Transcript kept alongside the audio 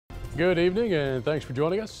Good evening and thanks for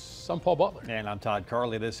joining us. I'm Paul Butler. And I'm Todd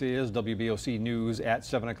Carley. This is WBOC News at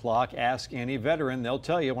 7 o'clock. Ask any veteran. They'll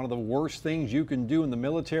tell you one of the worst things you can do in the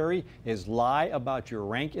military is lie about your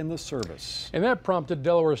rank in the service. And that prompted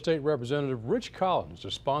Delaware State Representative Rich Collins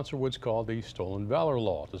to sponsor what's called the Stolen Valor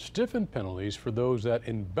Law to stiffen penalties for those that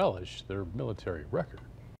embellish their military record.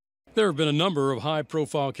 There have been a number of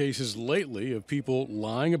high-profile cases lately of people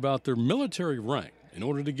lying about their military rank in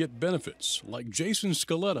order to get benefits, like Jason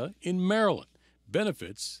Scaletta in Maryland,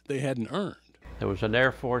 benefits they hadn't earned. There was an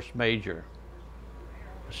Air Force major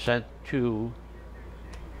sent to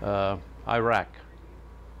Iraq,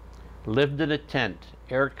 lived in a tent,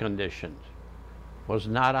 air-conditioned, was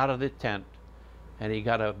not out of the tent, and he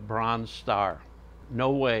got a Bronze Star.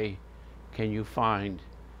 No way can you find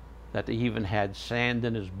that he even had sand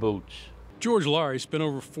in his boots. George Larry spent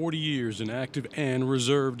over 40 years in active and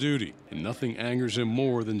reserve duty, and nothing angers him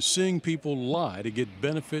more than seeing people lie to get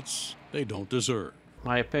benefits they don't deserve.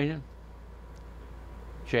 My opinion,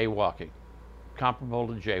 jaywalking, comparable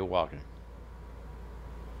to jaywalking.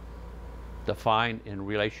 Defined in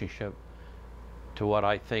relationship to what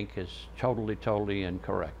I think is totally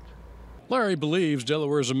incorrect. Larry believes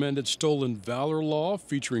Delaware's amended Stolen Valor law,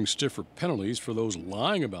 featuring stiffer penalties for those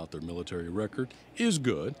lying about their military record, is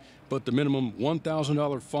good, but the minimum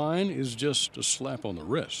 $1,000 fine is just a slap on the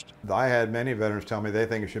wrist. I had many veterans tell me they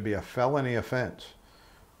think it should be a felony offense,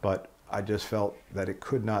 but I just felt that it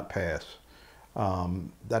could not pass.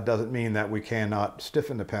 That doesn't mean that we cannot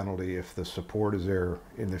stiffen the penalty if the support is there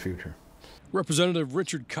in the future. Representative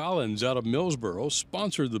Richard Collins out of Millsboro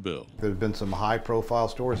sponsored the bill. There have been some high-profile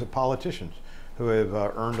stories of politicians who have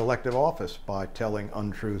earned elective office by telling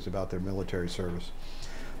untruths about their military service.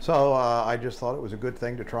 So I just thought it was a good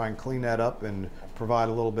thing to try and clean that up and provide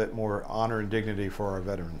a little bit more honor and dignity for our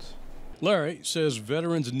veterans. Larry says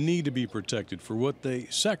veterans need to be protected for what they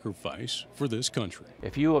sacrifice for this country.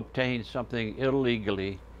 If you obtain something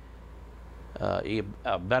illegally, a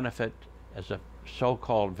benefit as a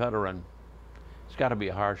so-called veteran, it's got to be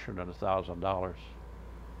harsher than $1,000.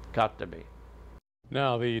 Got to be.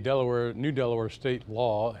 Now, the new Delaware state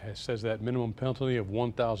law says that minimum penalty of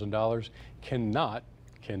 $1,000 cannot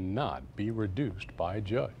be reduced by a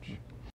judge.